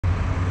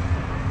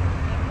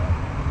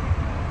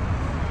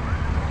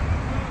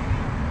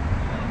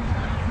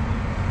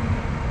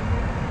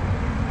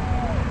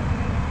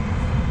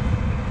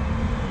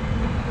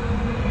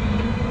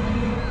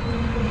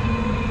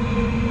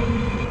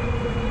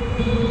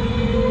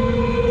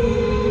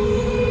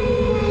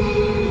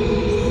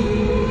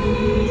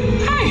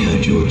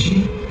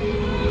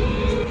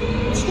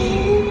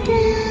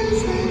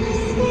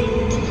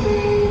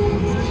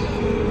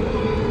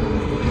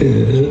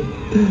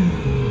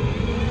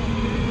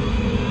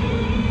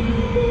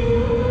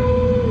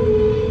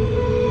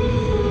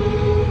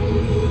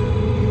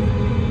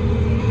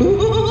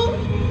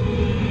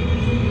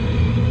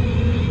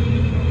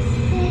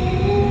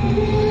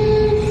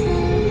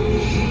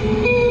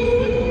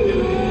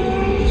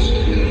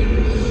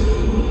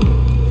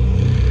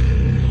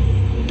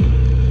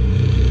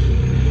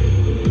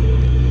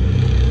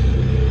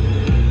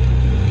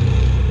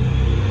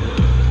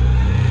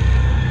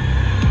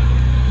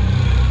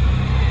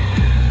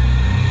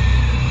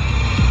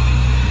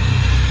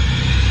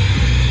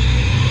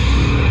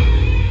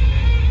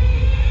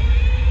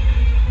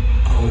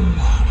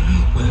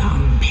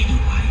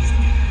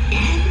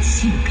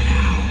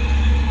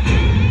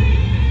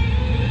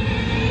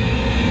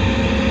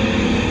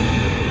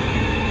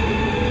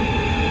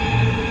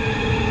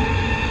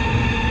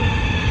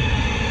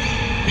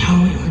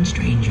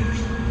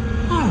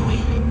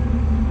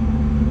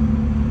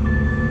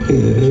Can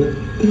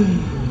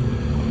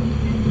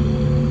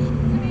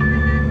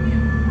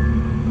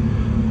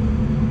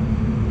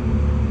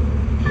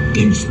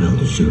you smell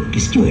the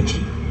circus,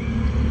 Georgie?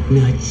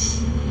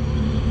 Nuts,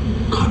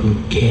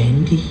 cotton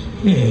candy,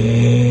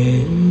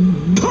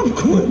 and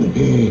popcorn.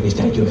 Is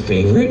that your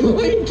favorite?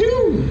 Mine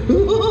too.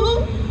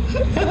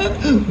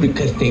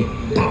 Because they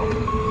pop.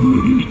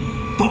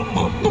 Pop,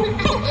 pop, pop,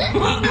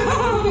 pop.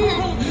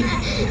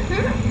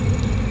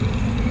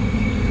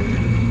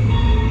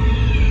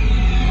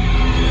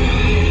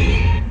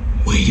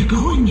 Where you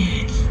going,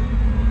 Ed?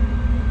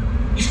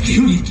 If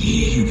Juliet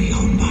here, you'd be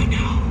home by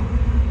now.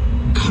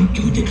 Come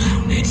to the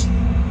clownets.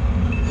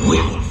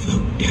 We'll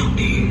float down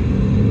there.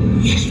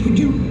 Yes, would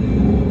you?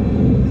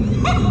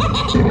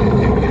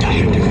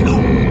 Time to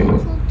float.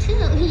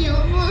 You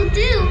will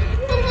do.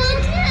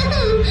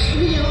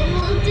 You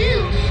will do.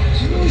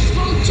 You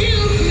will do.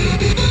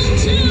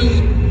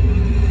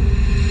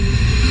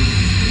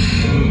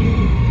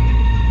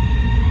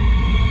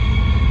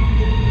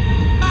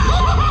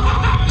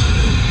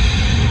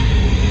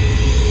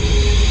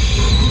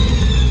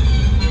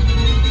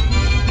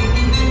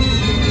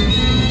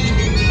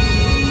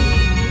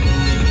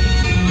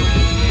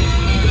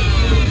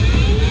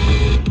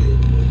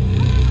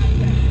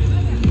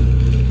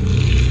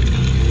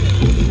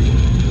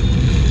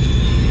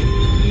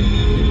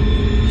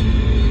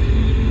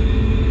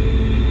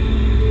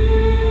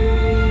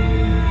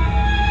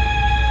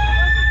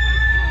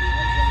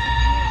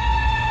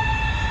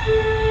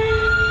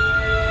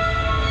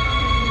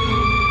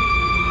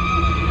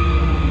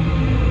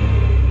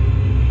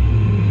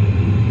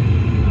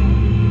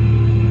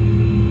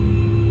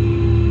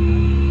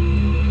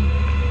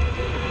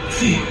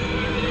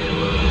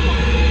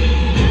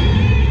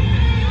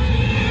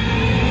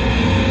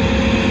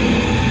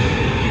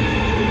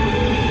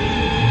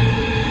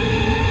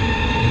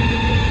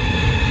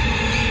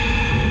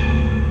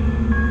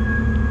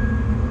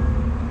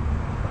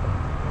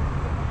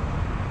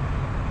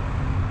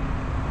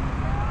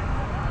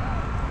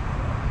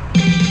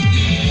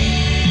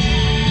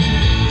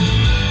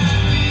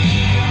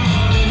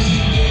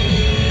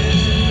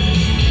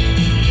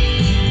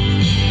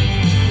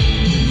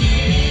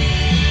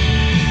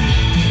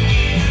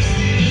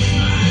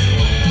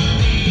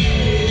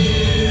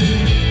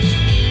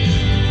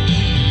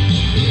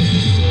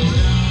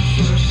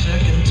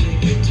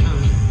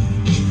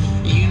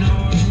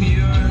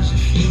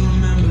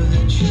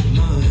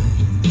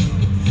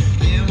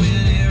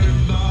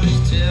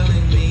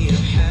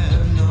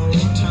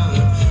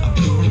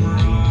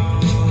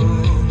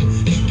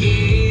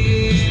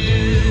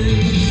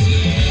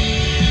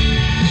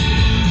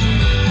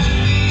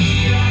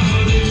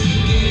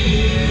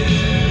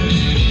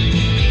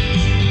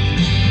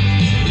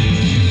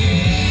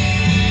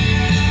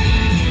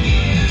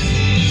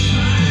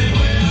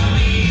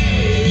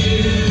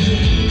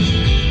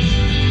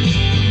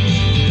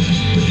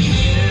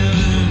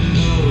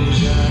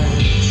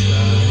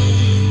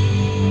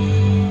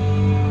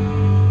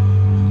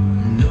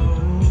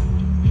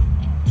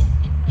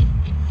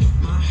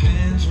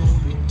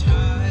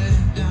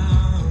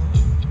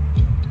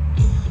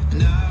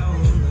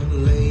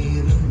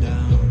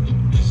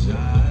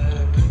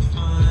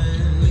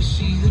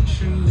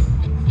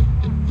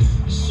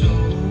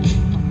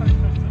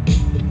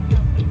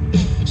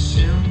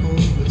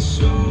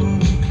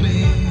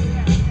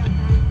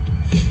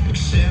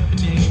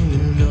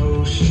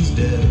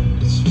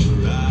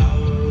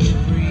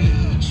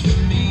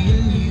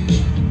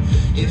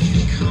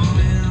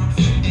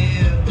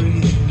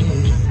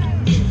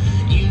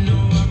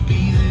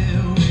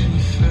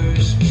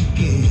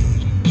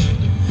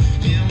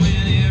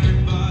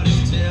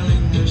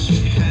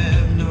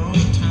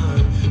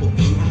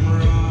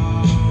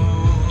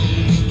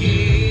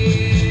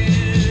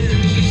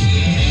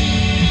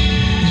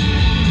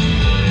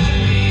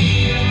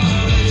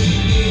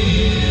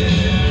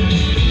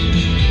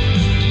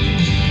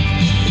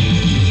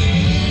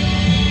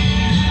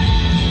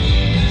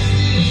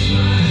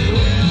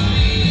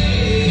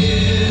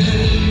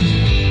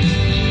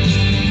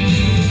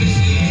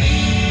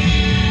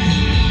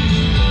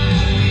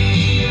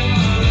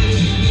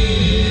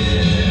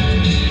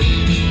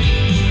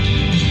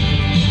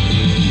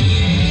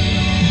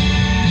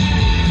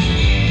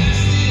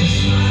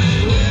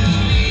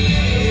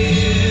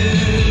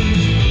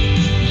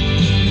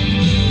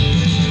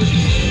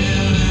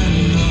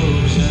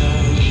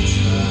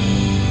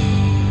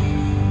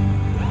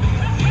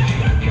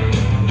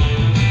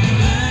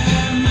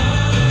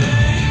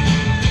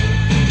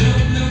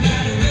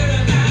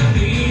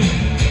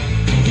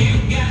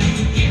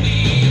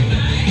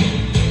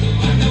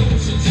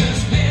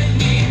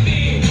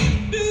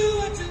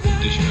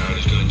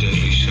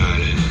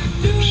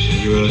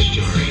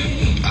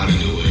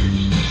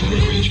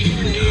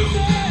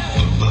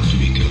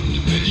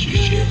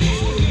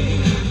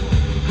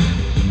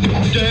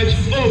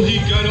 Oh, he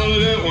got all of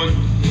that one.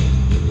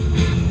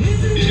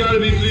 He's got to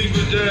be pleased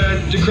with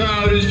that. The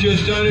crowd is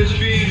just on its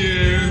feet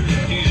here.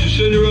 He's a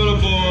Cinderella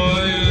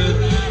boy.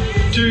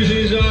 Tears in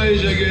his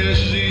eyes, I guess.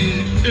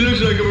 It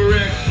looks like a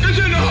wreck. It's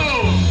in the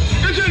hole!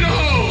 It's in the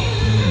hole!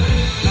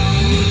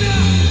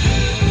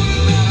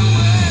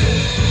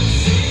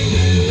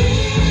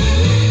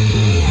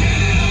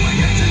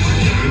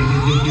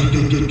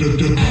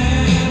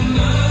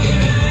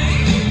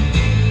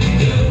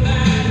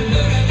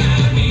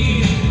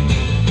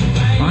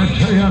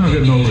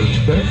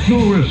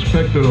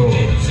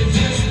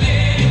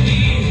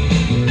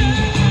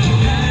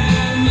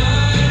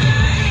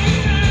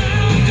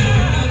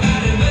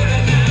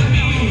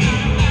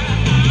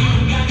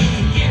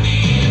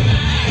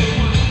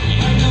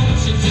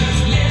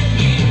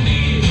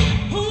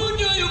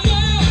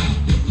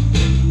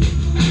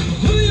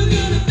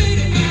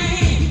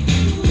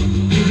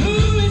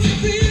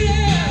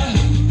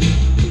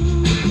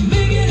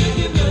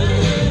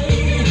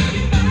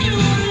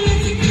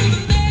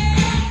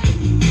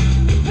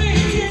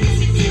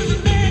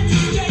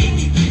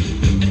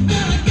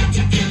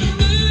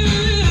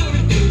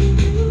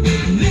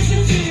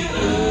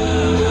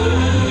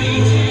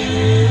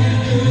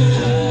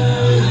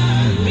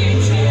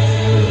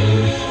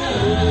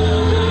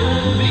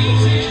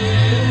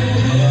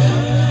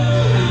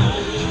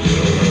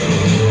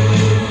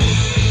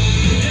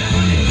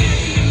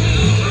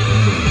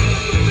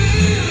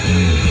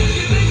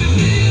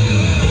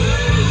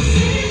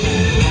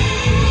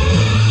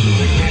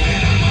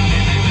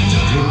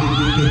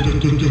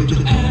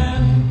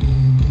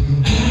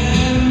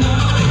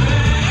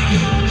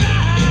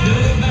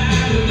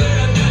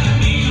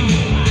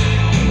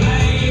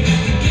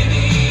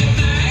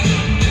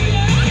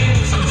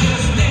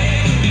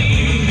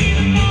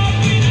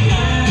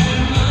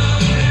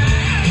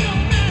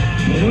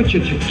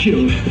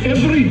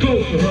 every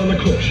golfer on the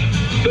course.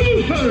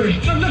 Who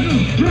first? The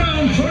little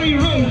brown furry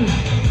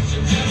road.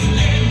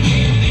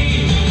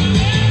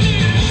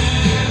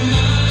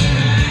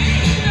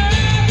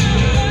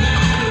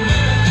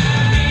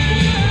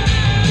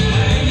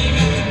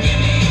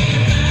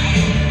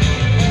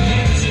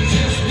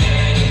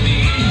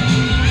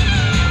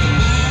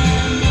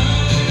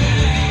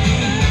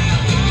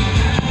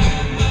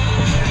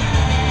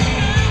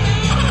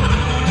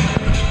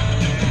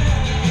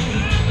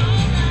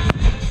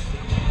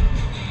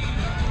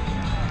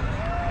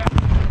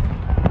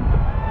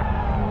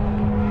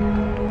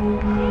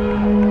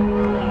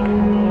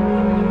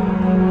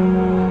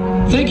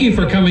 Thank you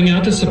for coming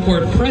out to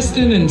support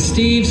Preston and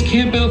Steve's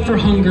Camp Out for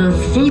Hunger,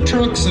 food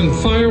trucks and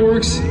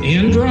fireworks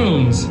and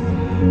drones.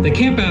 The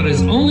camp out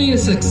is only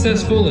as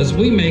successful as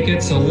we make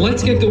it, so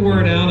let's get the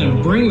word out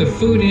and bring the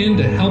food in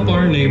to help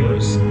our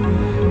neighbors.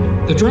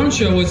 The drone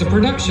show is a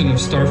production of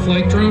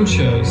Starflight Drone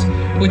Shows,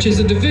 which is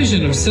a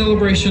division of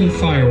Celebration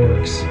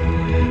Fireworks.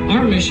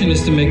 Our mission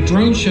is to make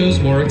drone shows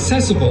more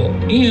accessible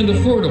and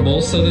affordable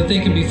so that they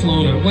can be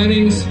flown at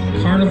weddings,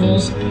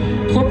 carnivals,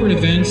 corporate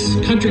events,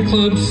 country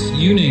clubs,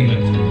 you name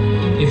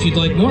it. If you'd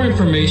like more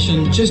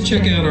information, just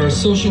check out our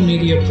social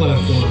media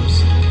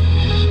platforms.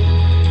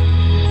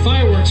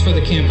 Fireworks for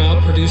the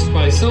campout produced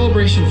by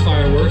Celebration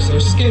Fireworks are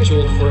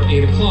scheduled for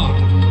 8 o'clock.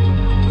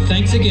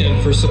 Thanks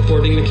again for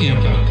supporting the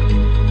campout.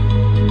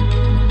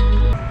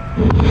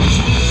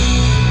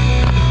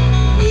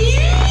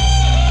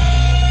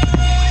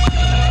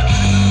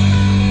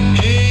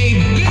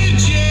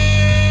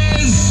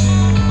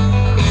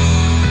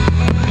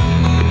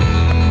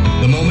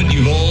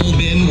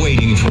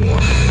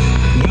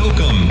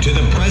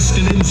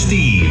 Preston and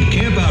Steve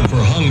Camp Out for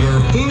Hunger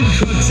Food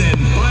Trucks and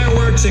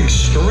Fireworks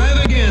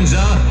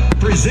Extravaganza,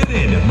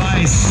 presented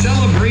by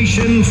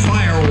Celebration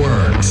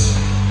Fireworks.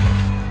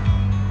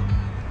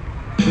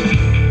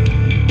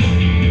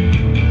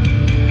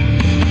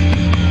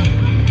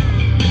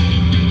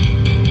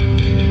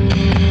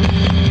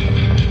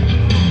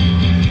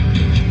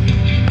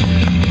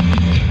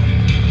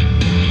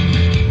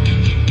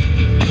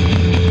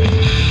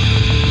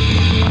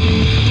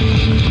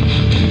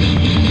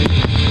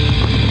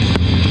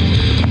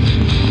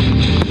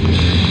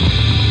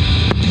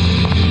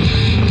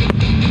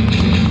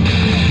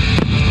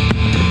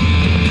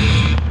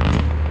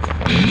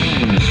 Yeah.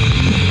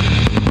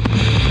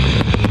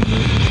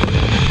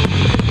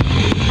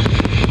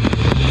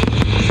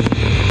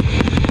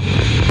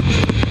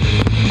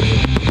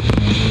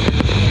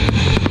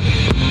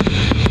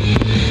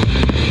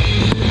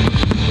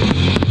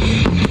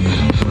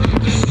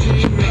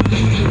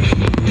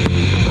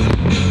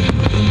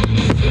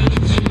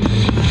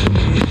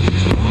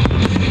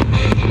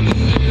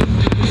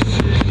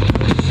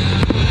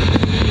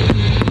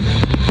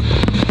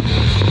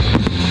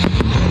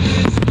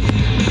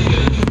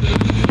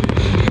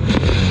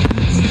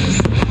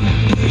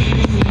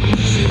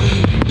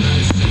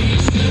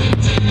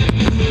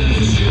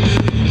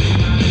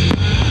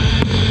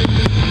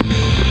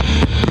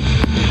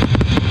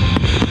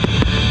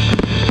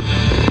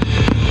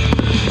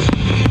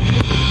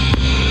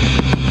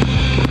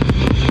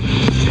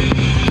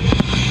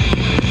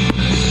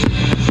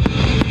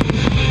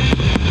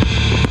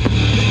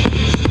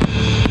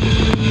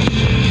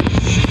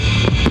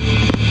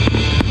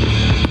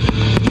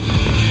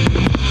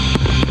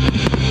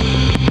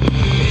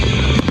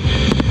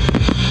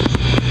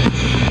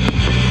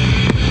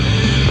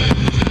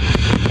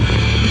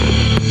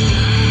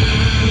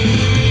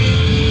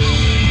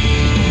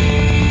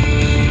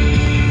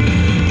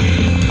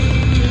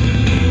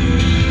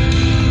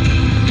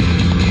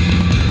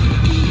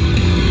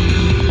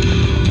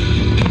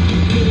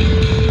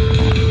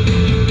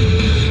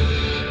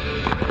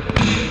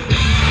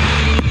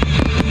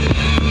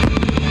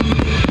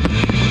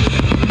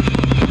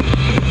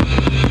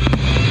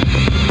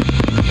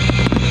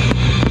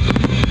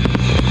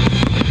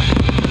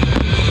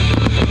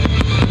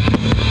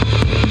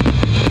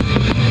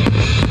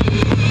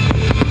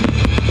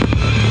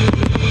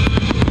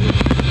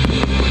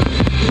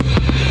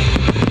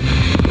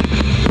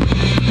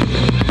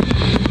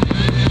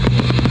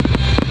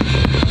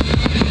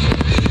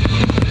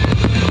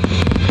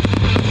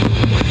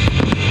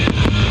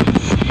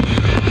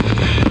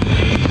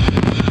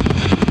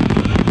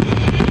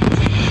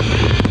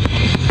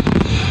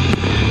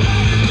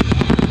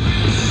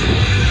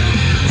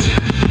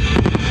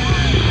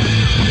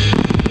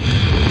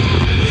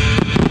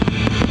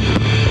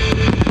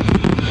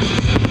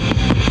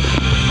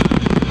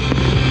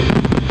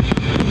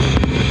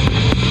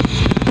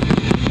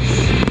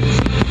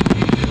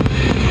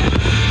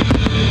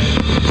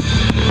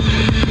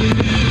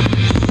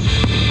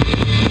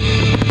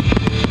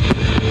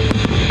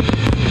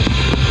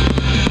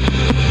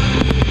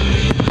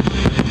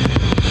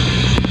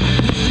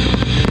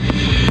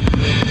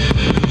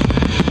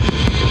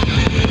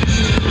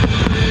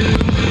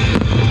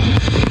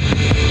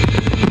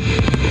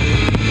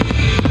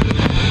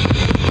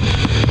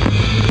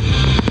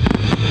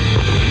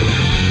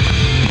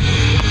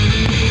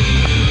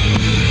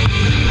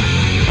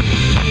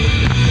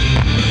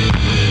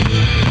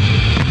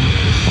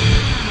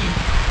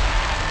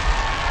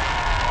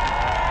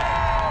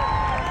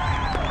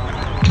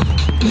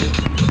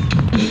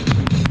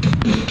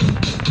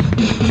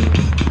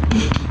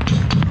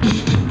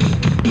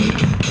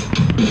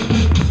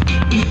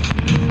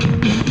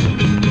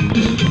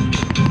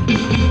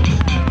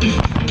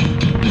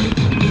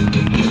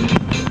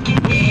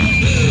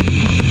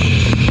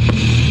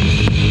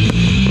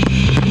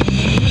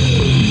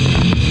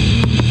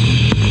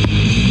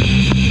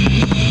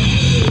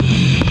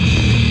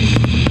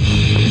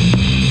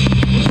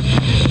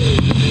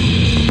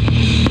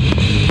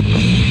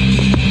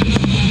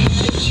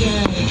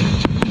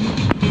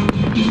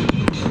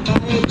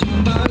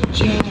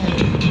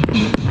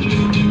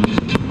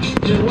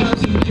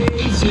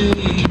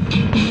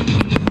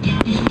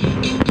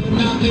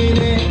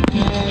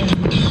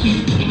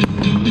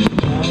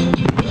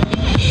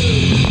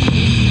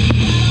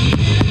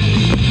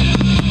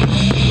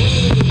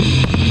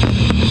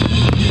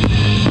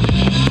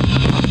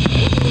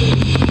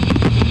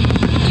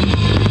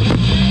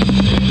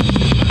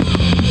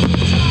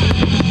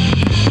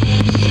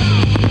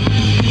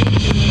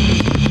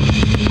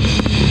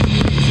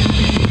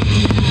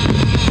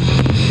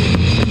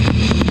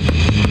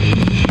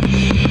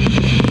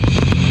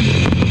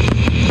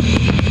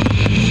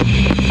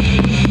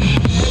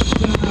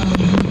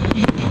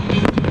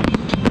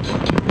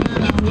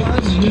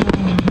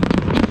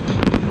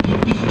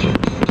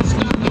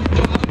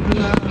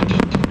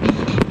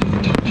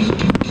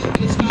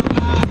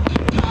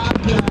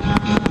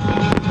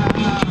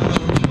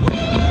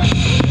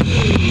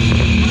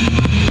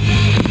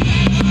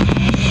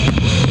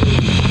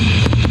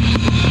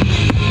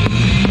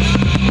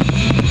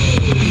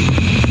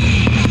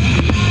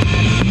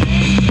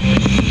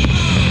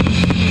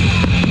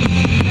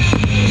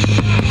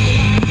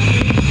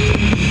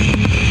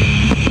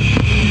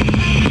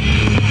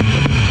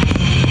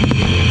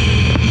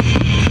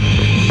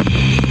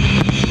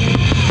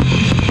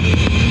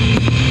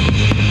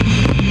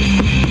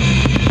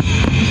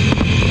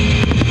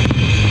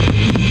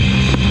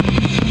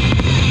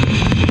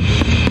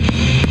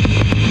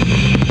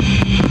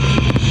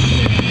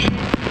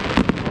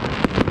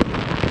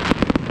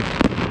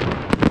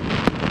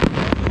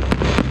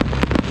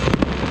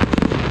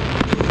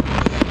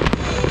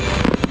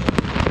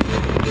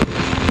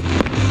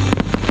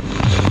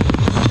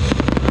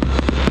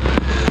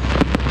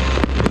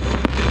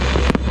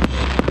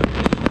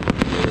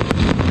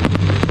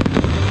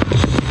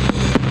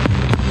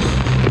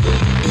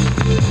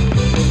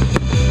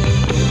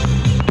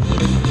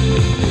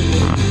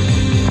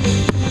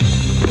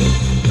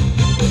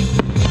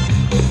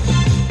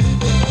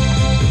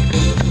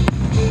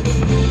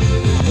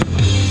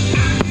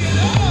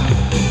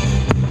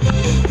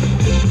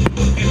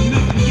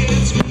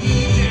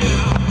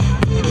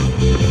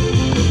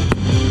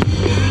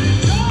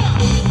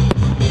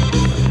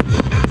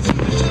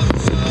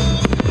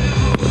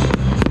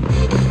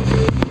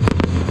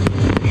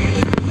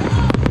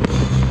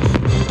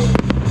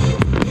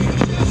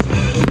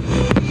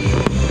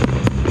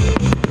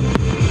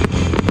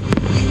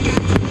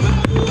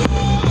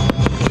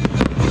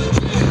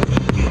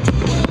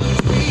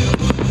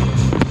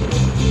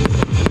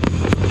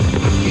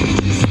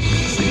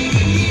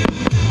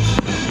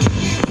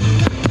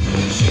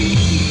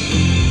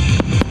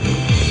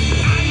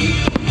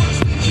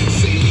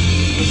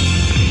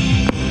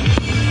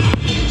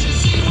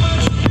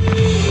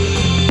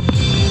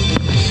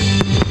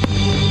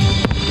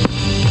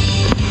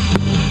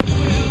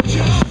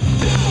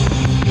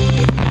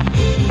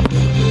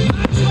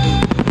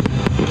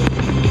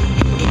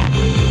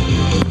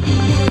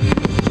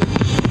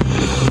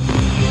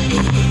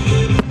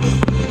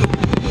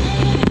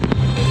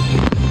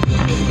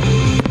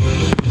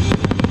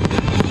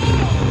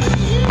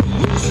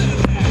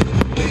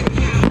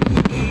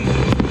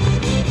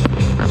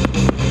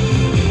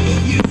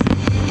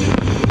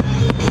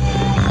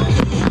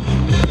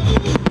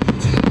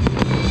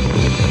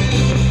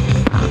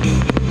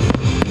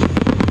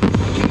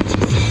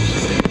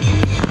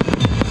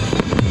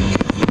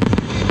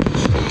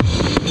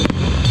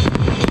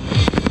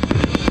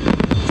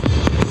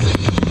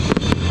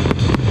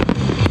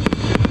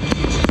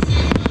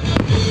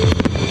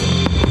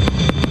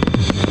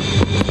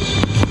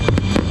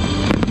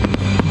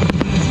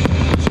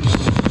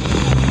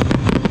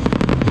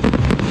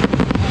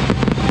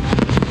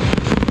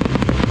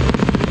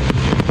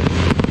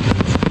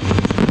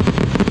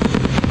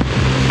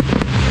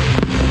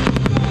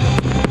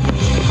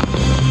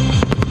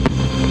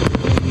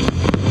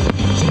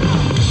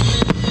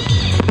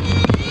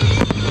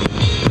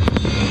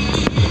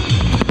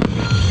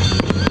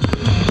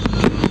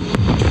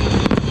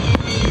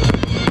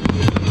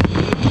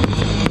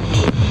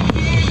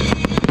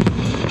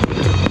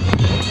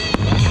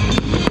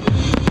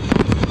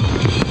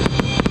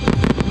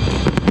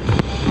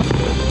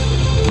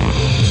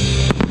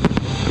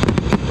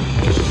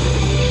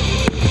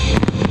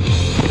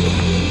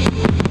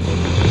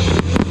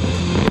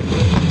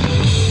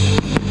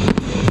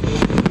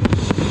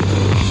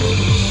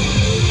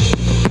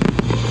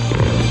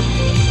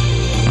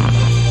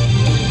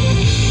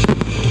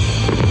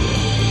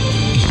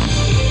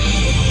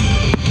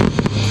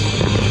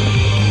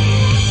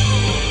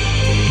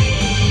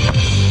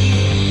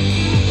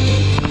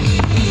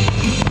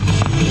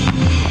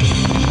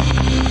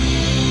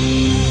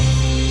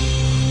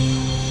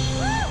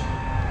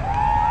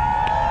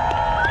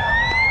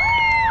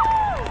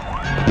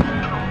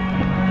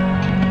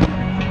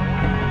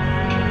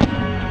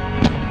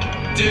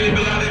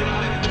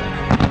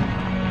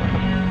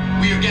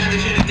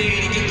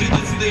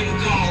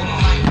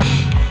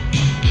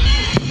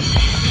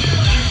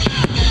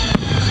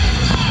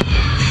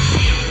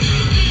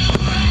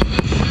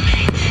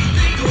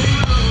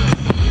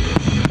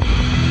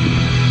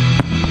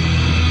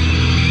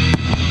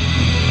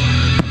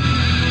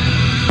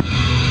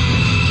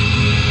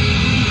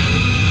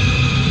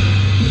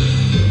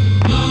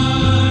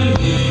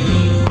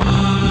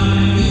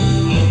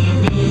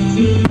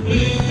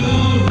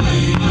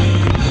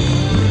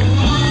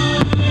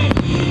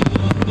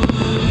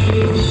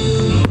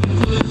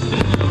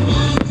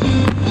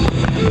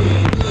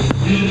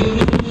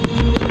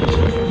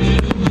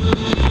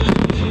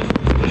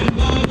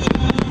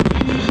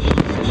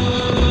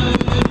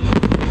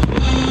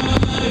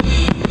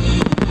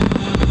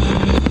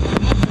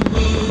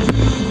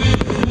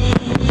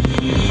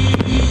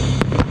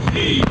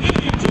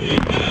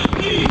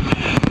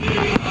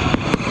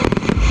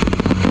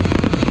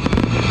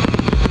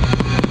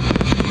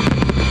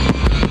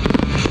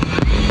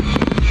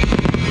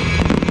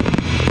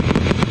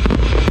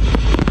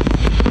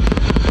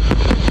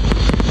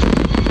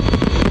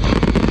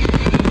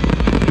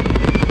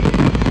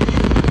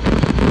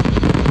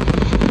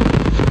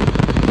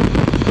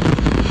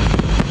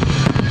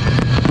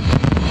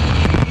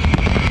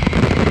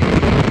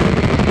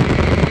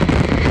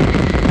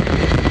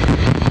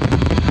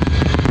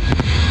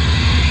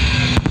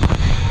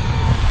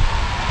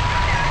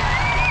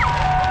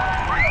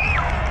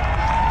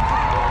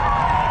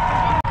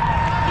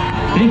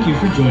 thank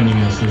you for joining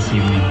us this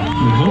evening.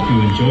 We hope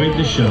you enjoyed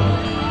the show.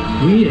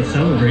 We at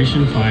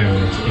Celebration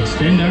Fireworks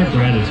extend our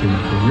gratitude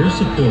for your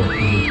support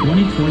of the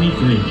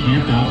 2023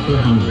 Camp Out for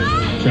Hunger.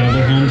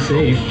 Travel home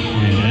safe,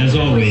 and as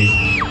always,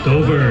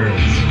 go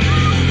birds!